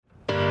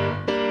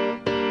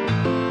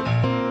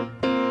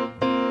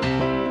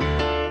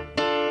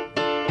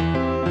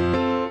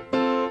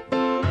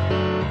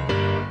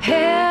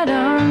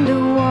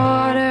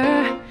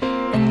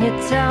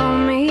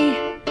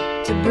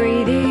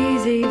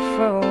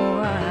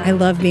I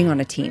love being on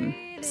a team.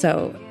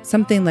 So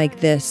something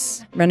like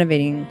this,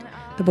 renovating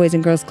the Boys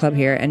and Girls Club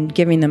here and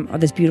giving them all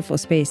this beautiful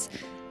space,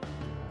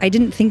 I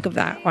didn't think of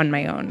that on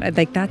my own.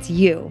 Like, that's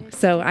you.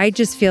 So I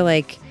just feel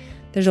like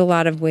there's a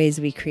lot of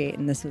ways we create,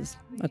 and this was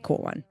a cool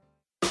one.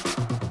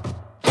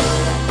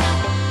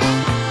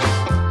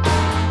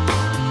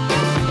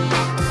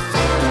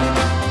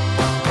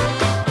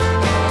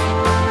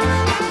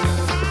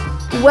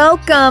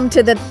 Welcome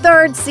to the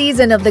third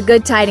season of the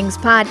Good Tidings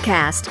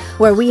Podcast,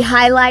 where we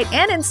highlight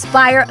and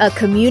inspire a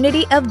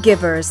community of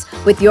givers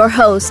with your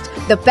host,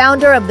 the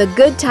founder of the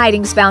Good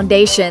Tidings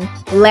Foundation,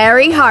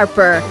 Larry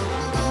Harper.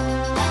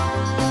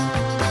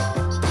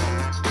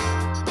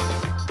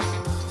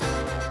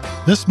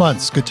 This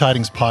month's Good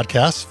Tidings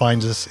Podcast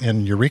finds us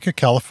in Eureka,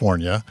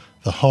 California,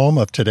 the home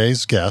of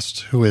today's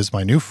guest, who is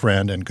my new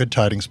friend and Good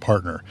Tidings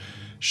partner.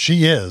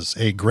 She is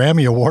a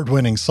Grammy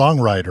Award-winning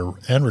songwriter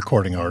and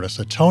recording artist,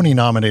 a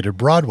Tony-nominated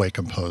Broadway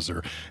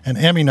composer, an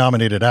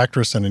Emmy-nominated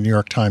actress, and a New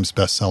York Times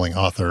best-selling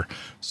author.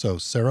 So,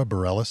 Sarah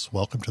Bareilles,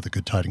 welcome to the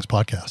Good Tidings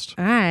Podcast.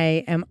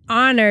 I am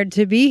honored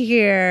to be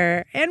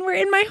here, and we're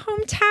in my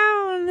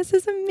hometown. This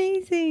is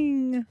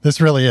amazing.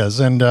 This really is,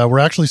 and we're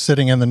actually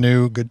sitting in the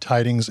new Good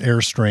Tidings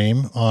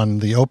Airstream on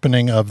the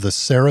opening of the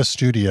Sarah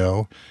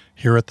Studio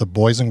here at the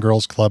Boys and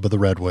Girls Club of the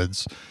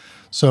Redwoods.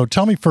 So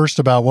tell me first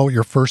about what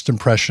your first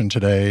impression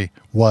today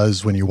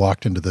was when you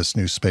walked into this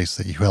new space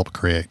that you helped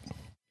create.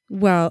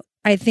 Well,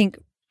 I think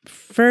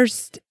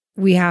first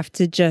we have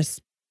to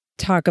just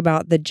talk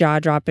about the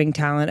jaw-dropping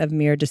talent of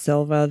Mir Da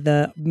Silva,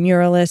 the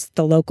muralist,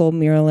 the local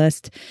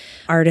muralist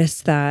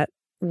artist that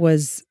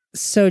was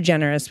so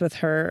generous with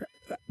her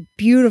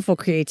beautiful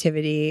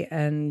creativity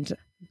and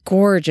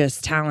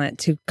gorgeous talent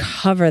to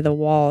cover the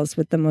walls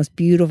with the most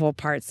beautiful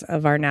parts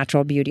of our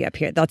natural beauty up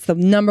here. That's the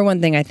number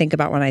one thing I think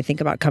about when I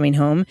think about coming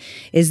home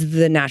is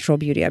the natural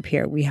beauty up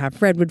here. We have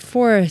redwood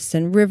forests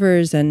and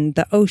rivers and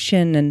the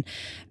ocean and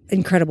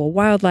incredible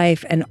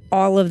wildlife, and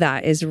all of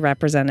that is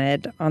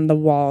represented on the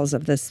walls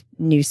of this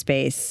new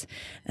space.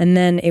 And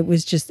then it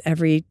was just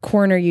every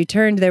corner you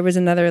turned, there was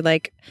another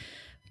like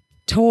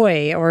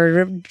toy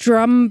or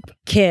drum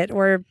kit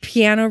or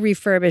piano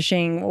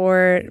refurbishing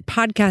or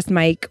podcast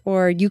mic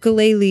or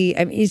ukulele.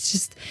 I mean,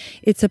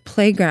 it's a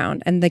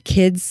playground. And the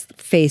kids'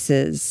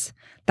 faces,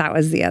 that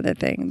was the other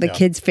thing. The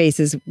kids'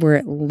 faces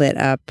were lit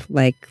up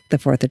like the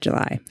 4th of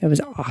July. It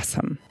was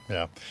awesome.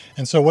 Yeah.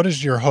 And so what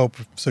is your hope?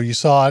 So you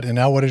saw it, and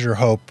now what is your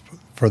hope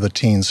for the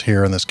teens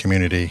here in this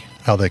community,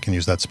 how they can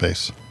use that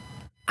space?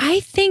 I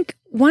think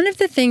one of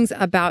the things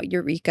about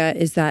Eureka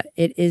is that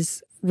it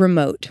is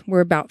remote.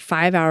 We're about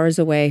 5 hours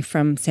away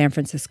from San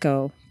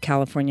Francisco,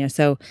 California.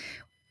 So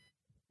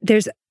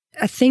there's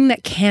a thing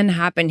that can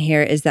happen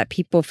here is that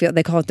people feel,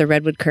 they call it the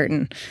redwood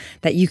curtain,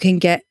 that you can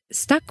get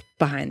stuck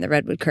behind the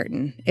redwood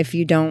curtain if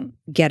you don't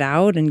get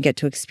out and get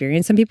to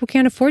experience. Some people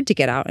can't afford to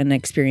get out and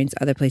experience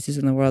other places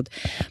in the world.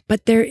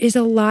 But there is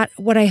a lot,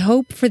 what I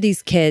hope for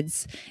these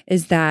kids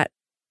is that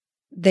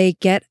they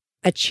get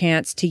a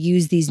chance to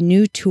use these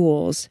new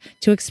tools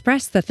to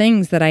express the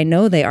things that I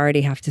know they already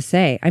have to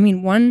say. I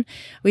mean,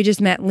 we just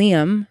met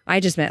Liam.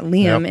 I just met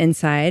Liam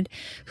inside,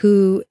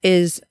 who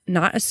is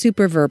not a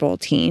super verbal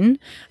teen,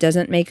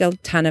 doesn't make a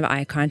ton of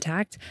eye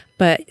contact,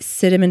 but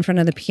sit him in front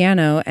of the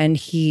piano and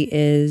he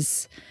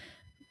is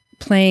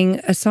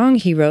playing a song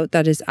he wrote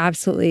that is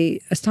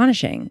absolutely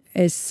astonishing,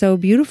 is so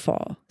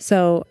beautiful.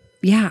 So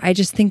yeah, I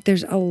just think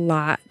there's a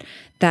lot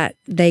that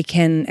they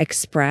can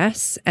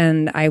express,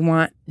 and I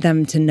want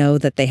them to know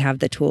that they have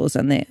the tools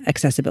and the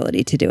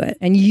accessibility to do it.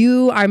 And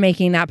you are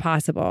making that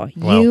possible.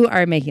 Well, you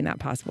are making that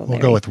possible, We'll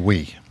Larry. go with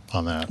we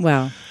on that.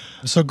 Well,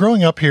 so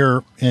growing up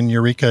here in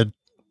Eureka,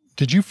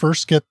 did you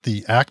first get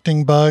the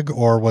acting bug,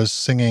 or was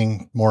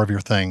singing more of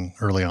your thing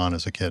early on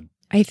as a kid?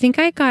 I think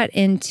I got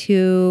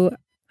into,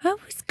 I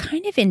was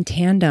kind of in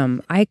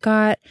tandem. I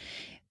got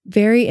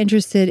very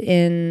interested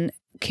in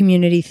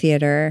community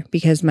theater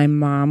because my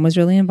mom was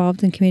really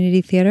involved in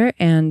community theater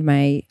and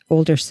my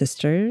older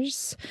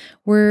sisters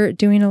were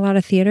doing a lot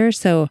of theater.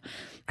 So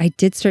I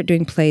did start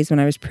doing plays when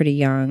I was pretty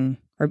young,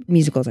 or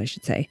musicals, I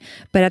should say.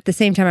 But at the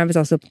same time, I was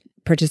also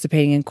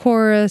participating in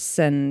chorus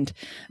and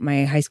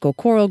my high school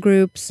choral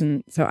groups.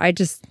 And so I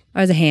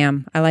was a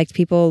ham. I liked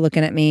people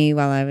looking at me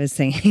while I was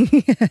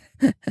singing.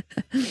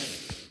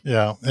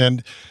 Yeah.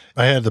 And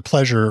I had the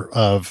pleasure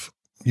of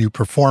you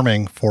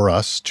performing for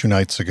us 2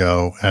 nights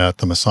ago at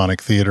the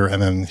Masonic Theater,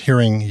 and then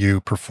hearing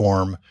you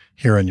perform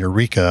here in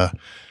Eureka,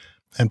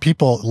 and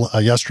people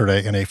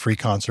yesterday in a free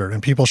concert.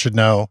 And people should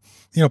know,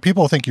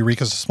 people think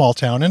Eureka is a small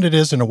town, and it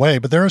is in a way,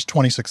 but there is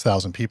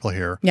 26,000 people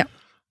here. Yeah.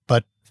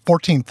 But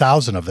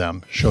 14,000 of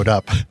them showed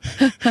up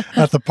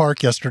at the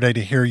park yesterday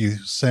to hear you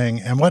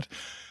sing. And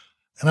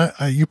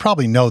you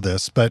probably know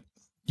this, but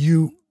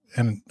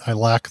and I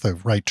lack the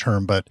right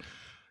term, but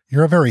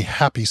you're a very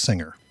happy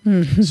singer.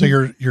 Mm-hmm. So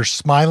you're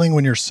smiling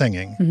when you're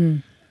singing.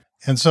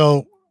 Mm-hmm. And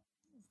so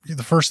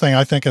the first thing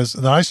I think is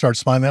that I start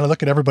smiling, then I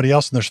look at everybody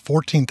else and there's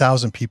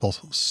 14,000 people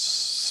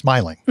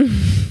smiling.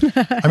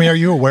 I mean, are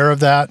you aware of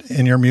that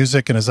in your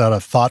music? And is that a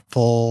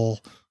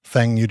thoughtful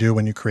thing you do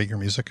when you create your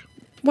music?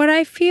 What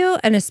I feel,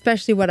 and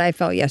especially what I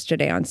felt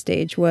yesterday on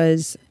stage,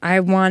 was I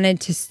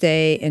wanted to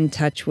stay in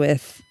touch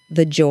with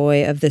the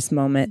joy of this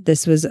moment.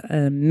 This was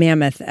a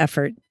mammoth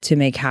effort to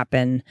make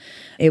happen.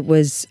 It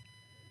was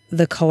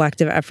the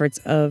collective efforts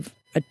of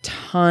a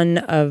ton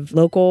of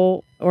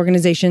local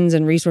organizations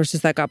and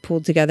resources that got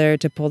pulled together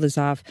to pull this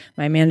off.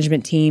 My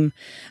management team,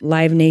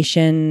 Live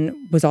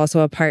Nation was also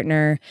a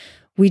partner.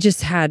 We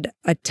just had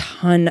a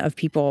ton of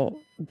people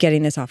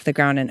getting this off the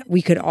ground, and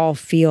we could all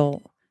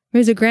feel it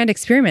was a grand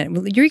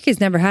experiment. Eureka's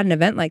never had an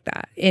event like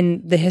that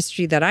in the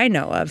history that I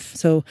know of.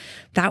 So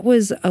that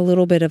was a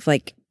little bit of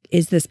like,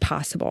 is this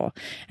possible?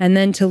 And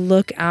then to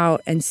look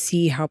out and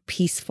see how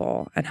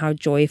peaceful and how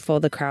joyful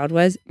the crowd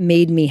was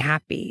made me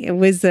happy. It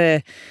was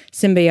a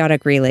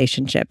symbiotic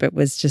relationship. It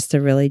was just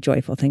a really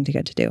joyful thing to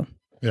get to do.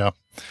 Yeah.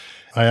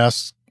 I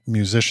ask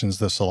musicians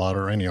this a lot,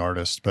 or any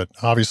artist, but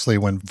obviously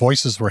when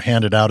voices were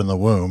handed out in the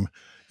womb,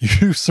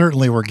 you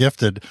certainly were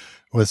gifted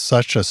with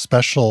such a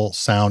special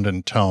sound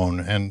and tone.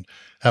 And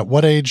at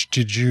what age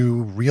did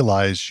you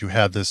realize you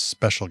had this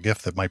special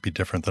gift that might be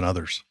different than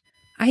others?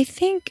 I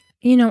think,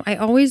 I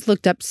always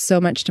looked up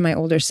so much to my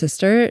older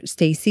sister,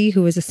 Stacy,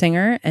 who was a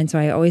singer. And so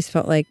I always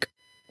felt like,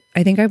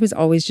 I think I was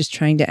always just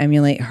trying to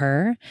emulate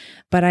her.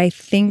 But I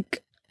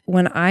think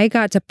when I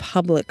got to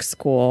public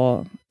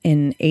school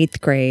in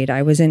 8th grade,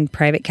 I was in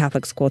private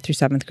Catholic school through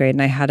 7th grade,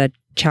 and I had a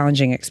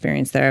challenging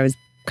experience there. I was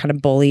kind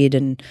of bullied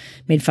and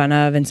made fun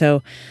of. And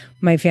so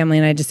my family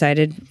and I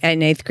decided in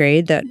 8th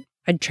grade that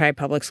I'd try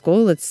public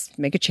school. Let's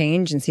make a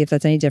change and see if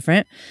that's any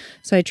different.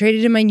 So I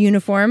traded in my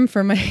uniform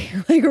for my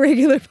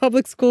regular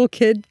public school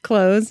kid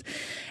clothes.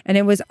 And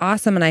it was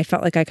awesome. And I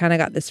felt like I kind of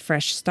got this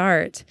fresh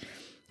start.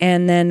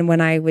 And then when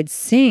I would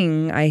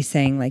sing, I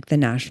sang like the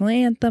national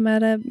anthem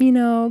at a,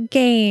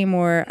 game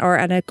or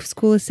at a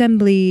school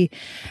assembly.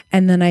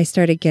 And then I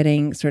started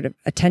getting sort of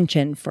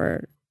attention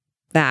for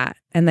that.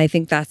 And I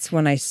think that's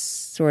when I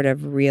sort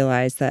of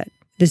realized that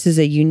this is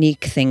a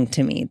unique thing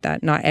to me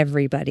that not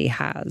everybody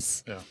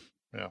has. Yeah.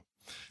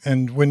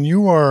 And when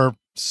you are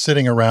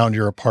sitting around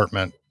your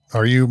apartment,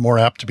 are you more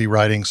apt to be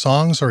writing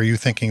songs, or are you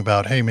thinking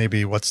about, hey,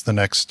 maybe what's the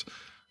next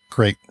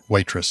great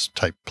Waitress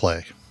type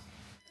play?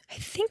 I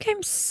think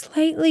I'm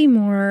slightly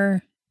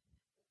more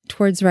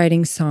towards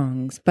writing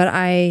songs, but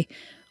I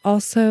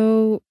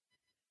also,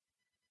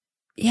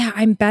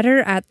 I'm better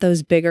at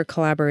those bigger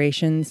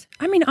collaborations.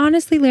 I mean,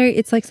 honestly, Larry,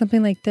 it's like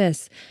something like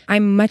this.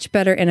 I'm much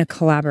better in a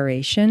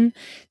collaboration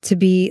to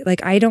be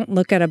like, I don't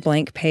look at a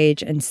blank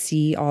page and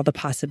see all the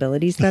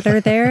possibilities that are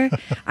there.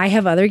 I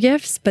have other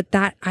gifts, but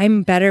that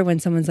I'm better when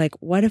someone's like,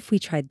 what if we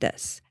tried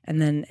this?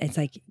 And then it's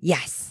like,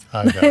 yes.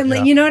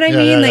 You know what I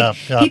mean?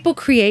 People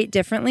create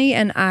differently.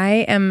 And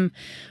I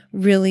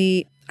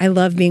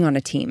love being on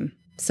a team.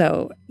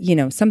 So,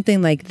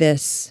 something like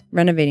this,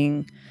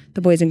 renovating the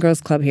Boys and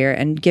Girls Club here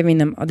and giving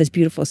them all this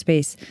beautiful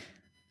space.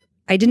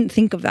 I didn't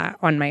think of that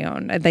on my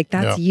own. Like,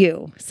 that's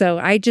you. So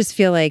I just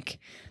feel like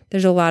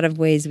there's a lot of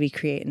ways we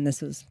create, and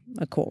this was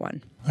a cool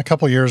one. A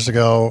few years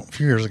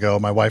ago,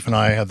 my wife and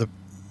I had the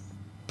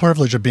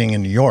privilege of being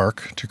in New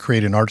York to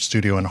create an art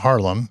studio in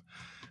Harlem.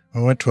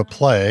 We went to a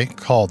play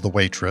called The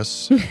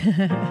Waitress.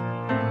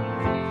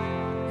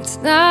 It's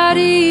not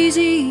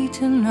easy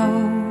to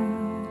know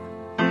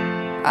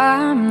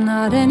I'm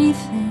not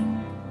anything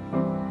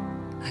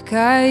like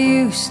I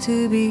used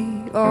to be,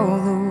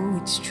 although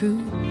it's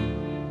true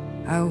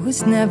I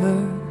was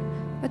never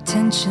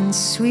attention's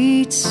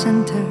sweet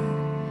center.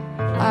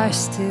 I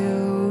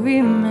still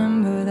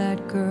remember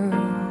that girl.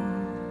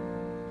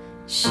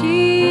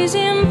 She's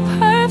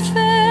imperfect,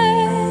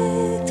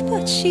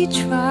 but she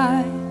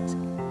tries.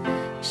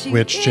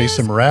 Which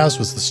Jason Mraz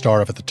was the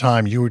star of at the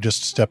time. You were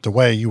just stepped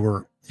away.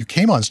 You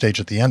came on stage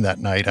at the end that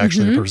night,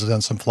 actually, to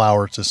present some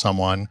flowers to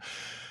someone.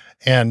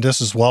 And this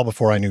is well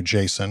before I knew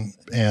Jason.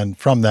 And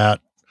from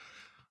that,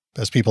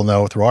 as people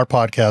know, through our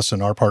podcast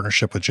and our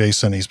partnership with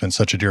Jason, he's been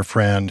such a dear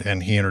friend,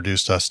 and he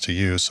introduced us to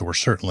you. So we're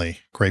certainly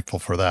grateful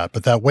for that.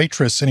 But that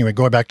Waitress, anyway,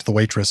 going back to The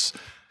Waitress,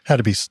 had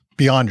to be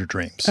beyond your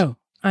dreams. Oh,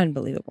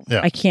 unbelievable.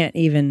 Yeah. I can't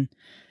even.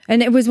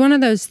 And it was one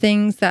of those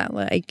things that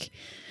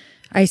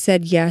I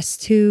said yes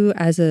to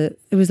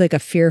it was like a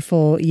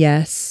fearful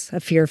yes,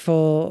 a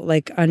fearful,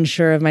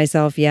 unsure of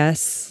myself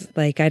yes.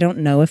 I don't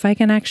know if I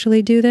can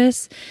actually do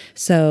this.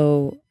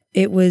 So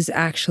it was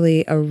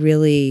actually a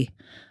really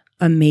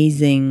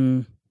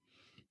amazing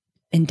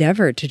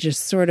endeavor to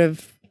just sort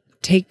of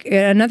take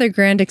another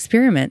grand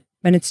experiment.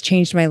 And it's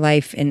changed my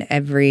life in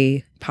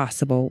every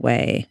possible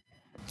way.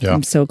 Yeah.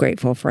 I'm so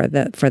grateful for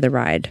the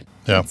ride.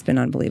 Yeah. It's been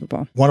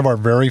unbelievable. One of our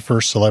very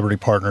first celebrity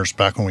partners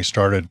back when we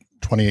started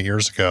 28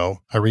 years ago,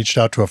 I reached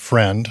out to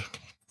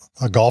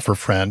a golfer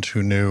friend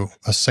who knew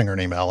a singer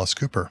named Alice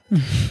Cooper.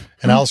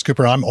 And Alice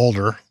Cooper, I'm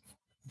older,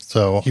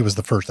 so he was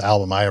the first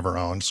album I ever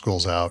owned,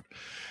 School's Out.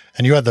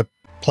 And you had the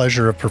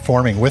pleasure of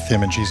performing with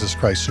him in Jesus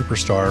Christ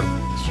Superstar.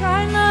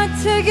 Try not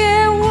to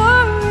get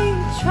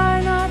worried,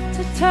 try not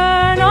to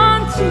turn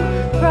on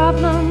to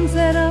problems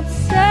that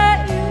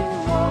upset you.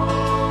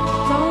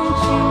 Don't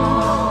you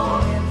know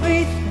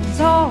everything's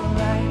all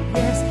right,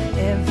 yes,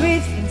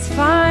 everything's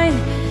fine.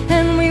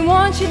 And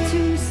you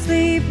to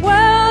sleep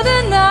well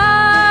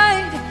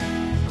tonight.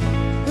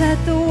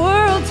 Let the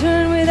world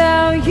turn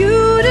without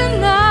you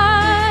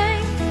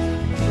tonight.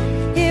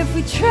 If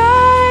we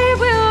try,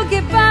 we'll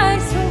get by,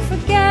 so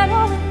forget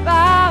all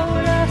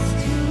about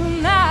us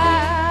tonight.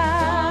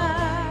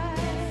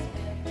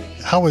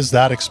 How was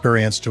that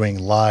experience doing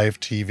live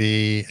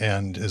TV,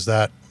 and is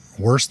that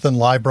worse than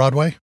live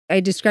Broadway? I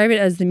describe it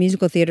as the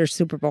musical theater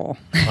Super Bowl.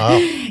 Oh.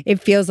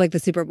 It feels like the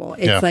Super Bowl.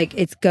 It's like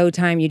it's go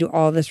time. You do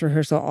all this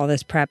rehearsal, all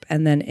this prep,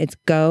 and then it's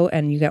go,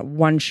 and you get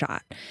one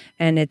shot.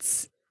 And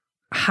it's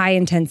high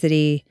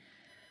intensity.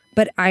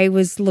 But I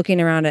was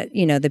looking around at,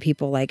 the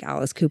people like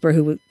Alice Cooper,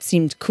 who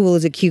seemed cool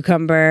as a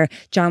cucumber,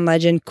 John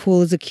Legend,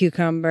 cool as a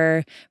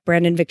cucumber,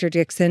 Brandon Victor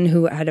Dixon,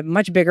 who had a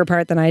much bigger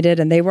part than I did.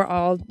 And they were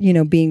all,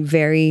 being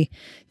very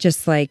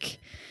just like,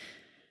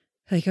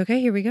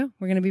 okay, here we go.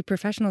 We're going to be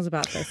professionals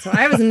about this. So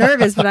I was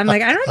nervous, but I'm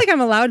like, I don't think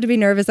I'm allowed to be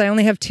nervous. I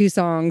only have 2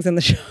 songs in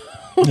the show.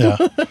 Yeah.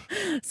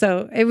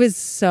 So it was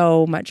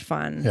so much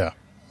fun. Yeah,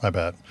 I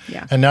bet.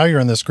 Yeah. And now you're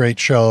in this great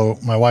show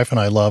my wife and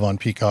I love on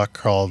Peacock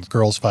called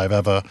Girls 5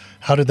 Eva.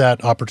 How did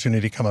that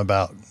opportunity come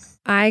about?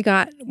 I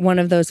got one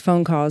of those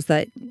phone calls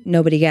that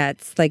nobody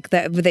gets, like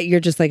that you're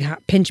just like,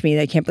 pinch me.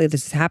 I can't believe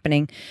this is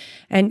happening.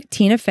 And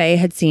Tina Fey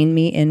had seen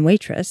me in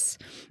Waitress.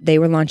 They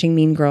were launching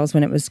Mean Girls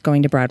when it was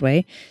going to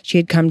Broadway. She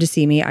had come to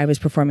see me. I was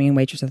performing in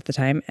Waitress at the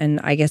time. And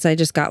I guess I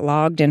just got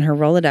logged in her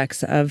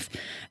Rolodex of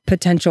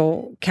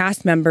potential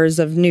cast members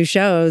of new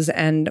shows.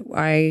 And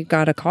I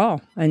got a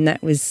call. And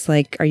that was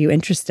like, are you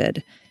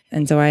interested?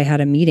 And so I had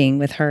a meeting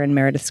with her and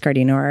Meredith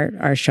Scardino,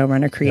 our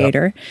showrunner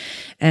creator. Yep.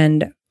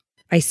 And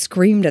I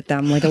screamed at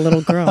them like a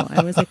little girl.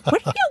 I was like,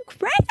 what are you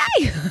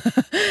crazy?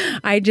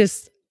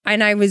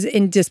 I was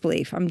in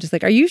disbelief. I'm just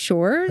like, are you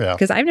sure?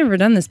 Because I've never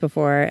done this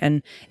before.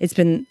 And it's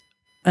been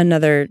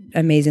another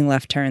amazing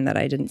left turn that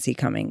I didn't see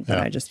coming that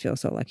I just feel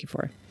so lucky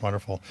for.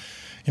 Wonderful.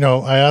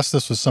 I asked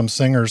this with some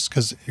singers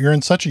because you're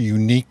in such a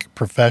unique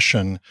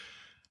profession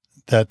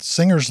that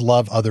singers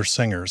love other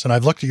singers. And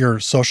I've looked at your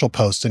social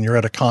posts and you're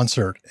at a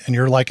concert and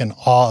you're like in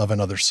awe of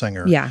another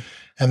singer. Yeah.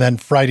 And then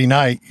Friday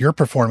night, you're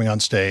performing on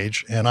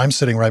stage, and I'm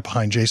sitting right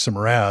behind Jason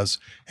Mraz,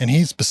 and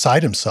he's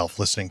beside himself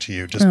listening to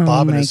you, just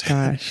bobbing his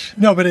head. Gosh.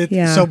 No, but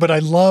but I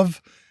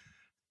love,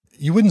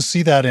 you wouldn't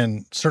see that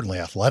in certainly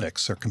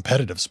athletics or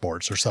competitive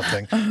sports or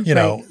something, you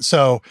know.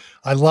 So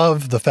I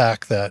love the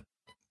fact that,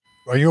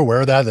 are you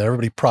aware of that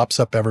everybody props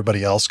up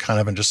everybody else kind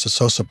of and just is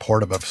so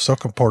supportive of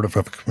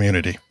a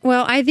community?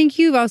 Well, I think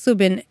you've also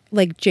been,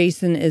 like,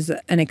 Jason is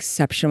an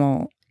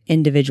exceptional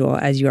individual,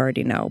 as you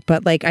already know,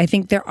 but like I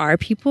think there are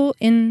people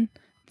in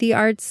the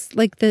arts,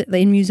 like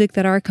in music,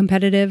 that are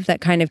competitive, that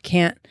kind of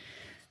can't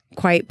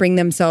quite bring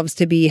themselves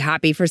to be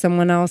happy for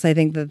someone else. I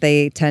think that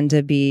they tend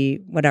to be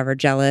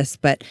jealous.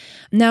 But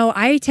no,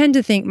 I tend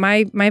to think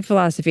my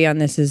philosophy on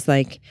this is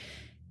like,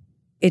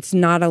 it's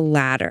not a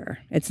ladder,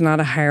 it's not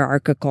a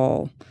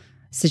hierarchical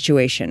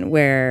situation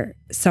where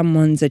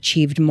someone's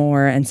achieved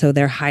more and so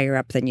they're higher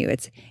up than you.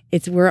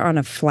 It's we're on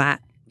a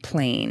flat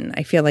plane.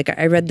 I feel like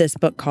I read this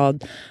book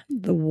called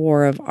The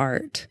War of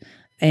Art,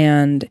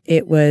 and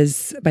it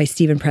was by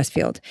Stephen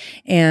Pressfield.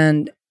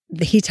 And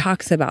he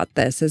talks about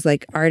this as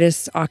like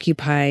artists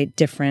occupy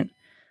different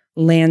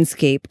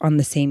landscape on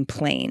the same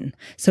plane.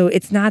 So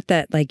it's not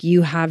that like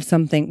you have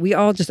something, we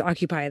all just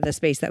occupy the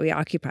space that we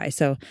occupy.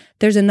 So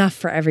there's enough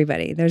for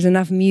everybody. There's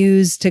enough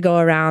muse to go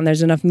around.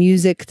 There's enough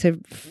music to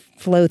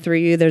flow through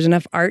you. There's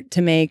enough art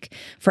to make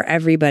for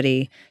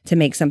everybody to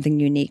make something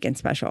unique and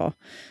special.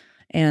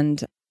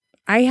 And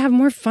I have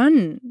more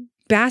fun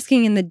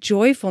basking in the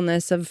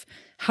joyfulness of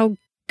how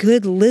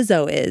good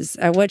Lizzo is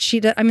at what she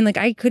does. I mean, like,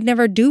 I could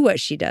never do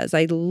what she does.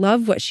 I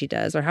love what she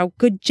does, or how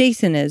good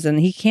Jason is. And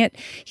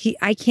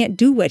I can't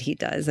do what he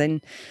does.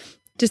 And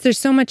just, there's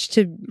so much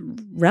to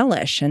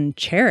relish and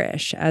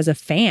cherish as a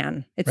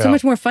fan. It's so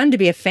much more fun to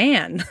be a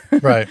fan.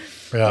 Right.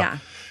 Yeah.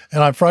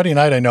 And on Friday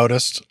night, I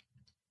noticed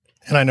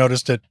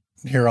it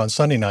here on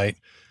Sunday night,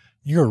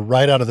 you're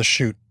right out of the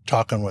chute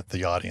talking with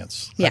the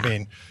audience. Yeah. I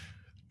mean,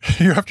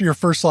 you're after your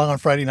first song on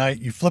Friday night,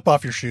 you flip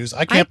off your shoes.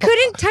 I couldn't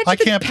touch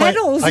the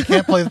pedals. I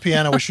can't play the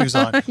piano with shoes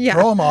on. Yeah.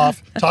 Throw them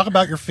off. Talk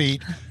about your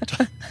feet.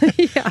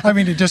 Yeah. I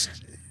mean, it just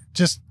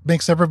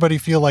makes everybody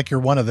feel like you're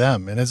one of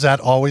them. And has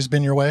that always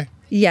been your way?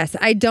 Yes,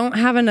 I don't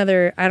have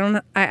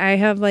I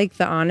have like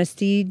the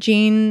honesty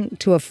gene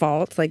to a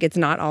fault. Like, it's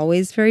not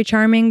always very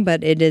charming,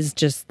 but it is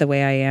just the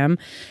way I am.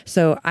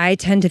 So I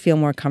tend to feel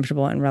more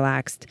comfortable and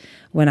relaxed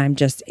when I'm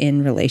just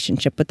in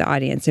relationship with the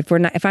audience. If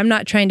I'm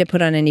not trying to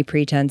put on any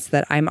pretense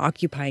that I'm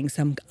occupying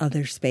some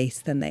other space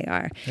than they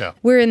are. Yeah.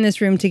 We're in this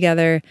room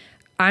together.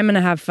 I'm going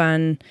to have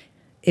fun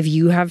if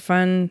you have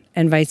fun,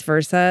 and vice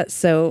versa.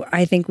 So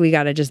I think we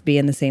got to just be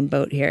in the same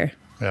boat here.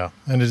 Yeah.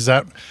 And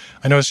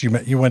I noticed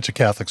you went to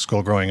Catholic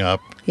school growing up.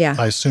 Yeah.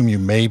 I assume you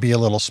may be a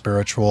little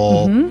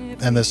spiritual.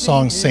 Mm-hmm. And this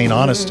song, Saint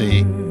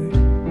Honesty.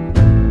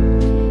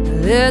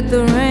 Let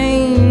the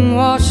rain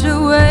wash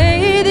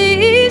away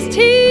these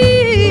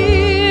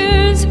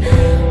tears.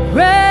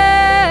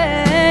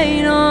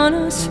 Rain on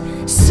us,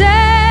 Saint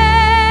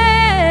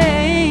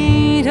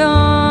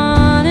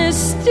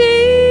Honesty.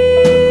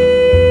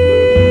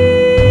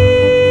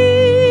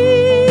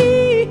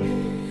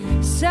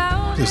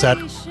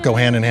 go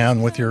hand in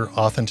hand with your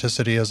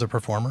authenticity as a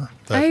performer?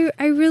 I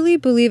really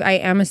believe I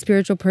am a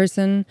spiritual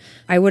person.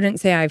 I wouldn't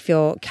say I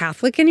feel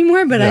Catholic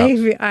anymore, but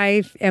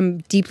I am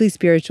deeply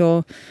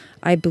spiritual.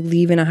 I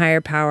believe in a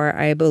higher power.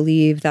 I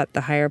believe that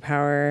the higher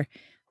power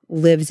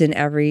lives in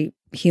every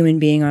human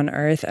being on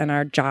earth, and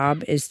our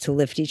job is to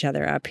lift each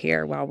other up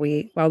here. While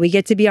we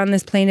get to be on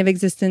this plane of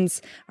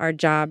existence, our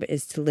job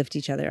is to lift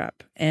each other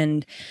up.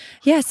 And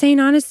saying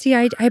honesty,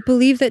 I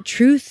believe that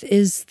truth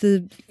is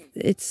the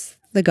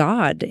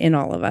God in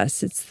all of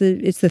us. It's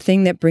the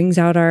thing that brings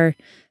out our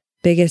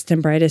biggest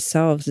and brightest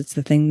selves. It's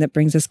the thing that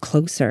brings us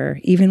closer,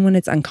 even when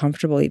it's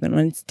uncomfortable, even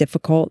when it's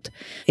difficult.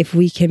 If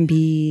we can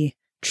be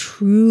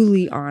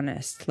truly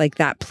honest, like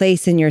that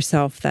place in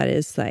yourself that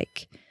is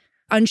like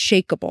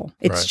unshakable.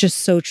 It's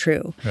just so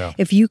true. Yeah.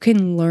 If you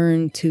can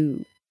learn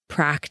to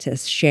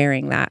practice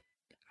sharing that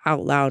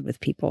out loud with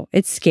people,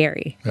 it's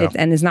scary. Yeah.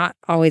 And it's not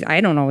always, I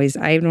don't always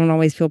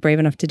feel brave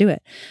enough to do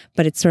it,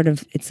 but it's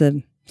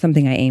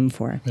something I aim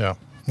for. Yeah.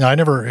 Now, I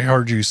never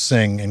heard you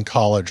sing in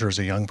college or as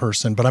a young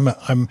person, but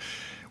I'm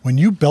when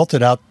you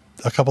belted out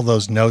a couple of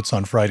those notes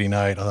on Friday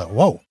night, I thought,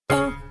 whoa.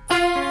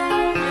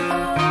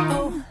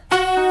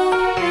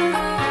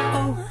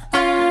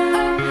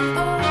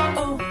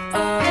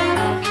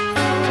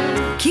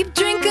 Keep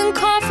drinking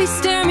coffee,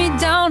 stare me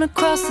down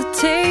across the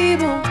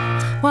table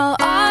while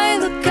I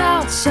look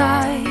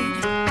outside.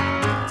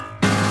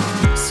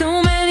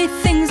 So many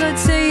things I'd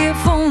say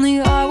if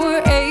only I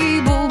were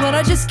able, but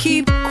I just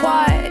keep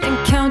quiet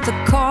and count the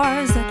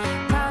cars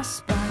that pass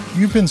by.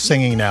 You've been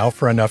singing now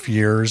for enough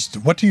years.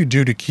 What do you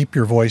do to keep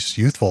your voice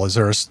youthful? Is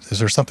there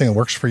something that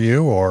works for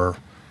you, or?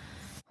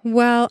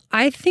 Well,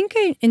 I think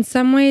in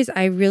some ways,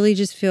 I really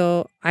just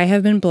feel I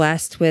have been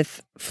blessed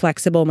with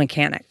flexible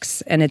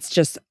mechanics, and it's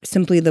just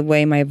simply the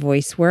way my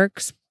voice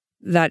works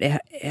that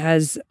it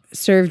has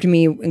served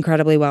me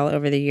incredibly well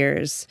over the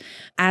years.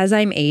 As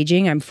I'm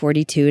aging, I'm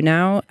 42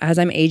 now. As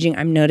I'm aging,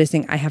 I'm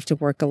noticing I have to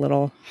work a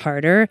little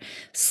harder.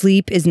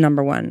 Sleep is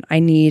number one. I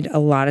need a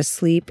lot of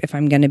sleep if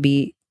I'm going to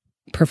be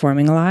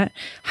performing a lot.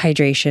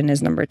 Hydration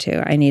is number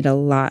two. I need a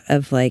lot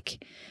of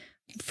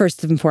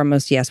first and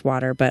foremost, yes,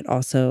 water, but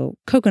also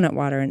coconut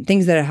water and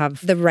things that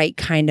have the right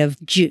kind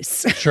of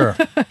juice. Sure.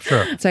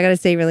 So I got to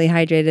stay really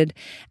hydrated.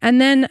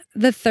 And then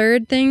the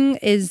third thing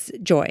is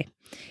joy.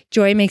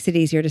 Joy makes it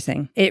easier to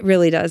sing. It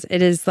really does.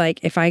 It is like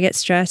if I get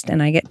stressed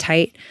and I get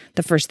tight,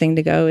 the first thing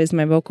to go is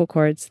my vocal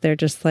cords. They're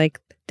just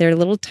they're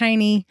little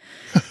tiny,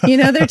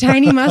 they're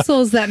tiny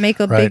muscles that make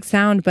a big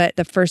sound. But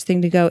the first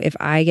thing to go, if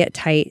I get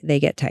tight, they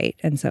get tight.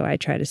 And so I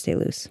try to stay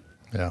loose.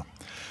 Yeah.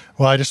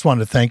 Well, I just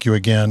wanted to thank you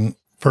again,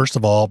 first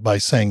of all, by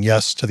saying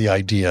yes to the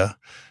idea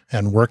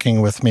and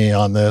working with me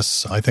on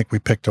this. I think we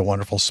picked a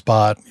wonderful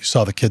spot. You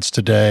saw the kids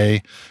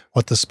today,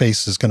 what the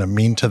space is going to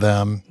mean to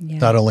them,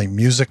 not only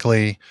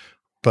musically,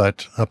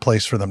 but a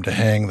place for them to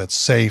hang that's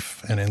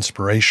safe and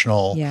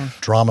inspirational. Yeah.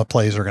 Drama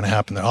plays are going to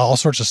happen. All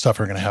sorts of stuff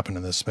are going to happen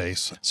in this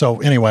space. So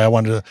anyway, I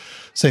wanted to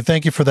say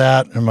thank you for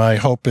that. And my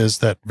hope is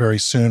that very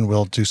soon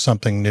we'll do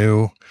something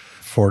new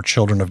for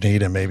Children of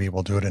Need, and maybe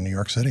we'll do it in New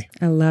York City.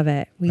 I love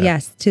it. Yeah.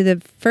 Yes, to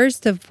the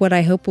first of what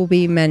I hope will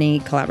be many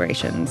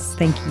collaborations.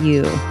 Thank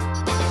you.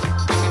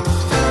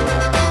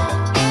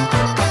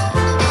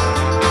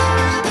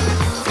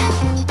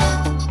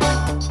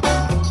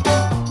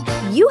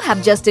 You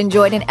have just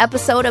enjoyed an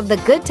episode of the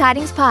Good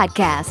Tidings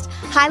Podcast,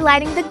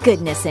 highlighting the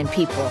goodness in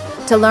people.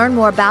 To learn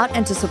more about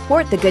and to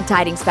support the Good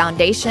Tidings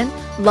Foundation,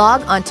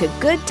 log on to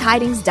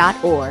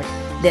goodtidings.org.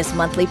 This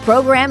monthly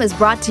program is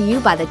brought to you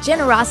by the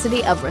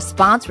generosity of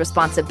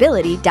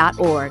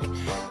responsibility.org.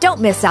 Don't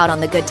miss out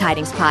on the Good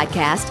Tidings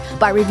Podcast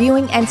by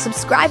reviewing and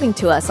subscribing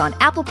to us on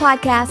Apple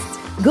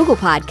Podcasts, Google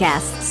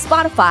Podcasts,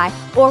 Spotify,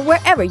 or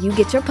wherever you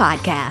get your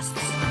podcasts.